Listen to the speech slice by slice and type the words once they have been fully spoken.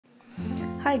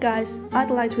Hi guys, I'd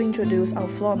like to introduce our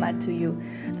floor mat to you.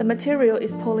 The material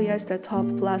is polyester top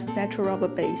plus natural rubber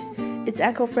base. It's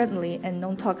eco-friendly and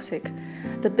non-toxic.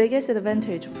 The biggest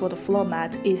advantage for the floor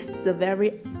mat is the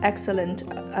very excellent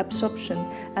absorption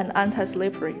and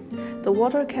anti-slippery. The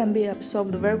water can be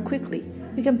absorbed very quickly.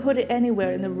 You can put it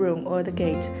anywhere in the room or the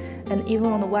gate, and even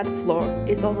on the wet floor,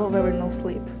 it's also very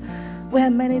no-slip. We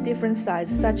have many different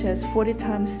sizes such as 40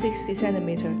 x 60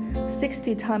 cm,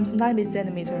 60 x 90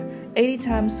 cm, 80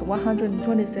 x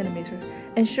 120 cm,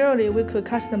 and surely we could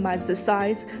customize the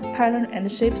size, pattern,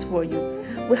 and shapes for you.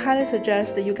 We highly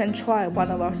suggest that you can try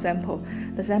one of our samples.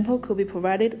 The sample could be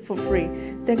provided for free.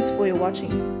 Thanks for your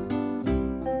watching.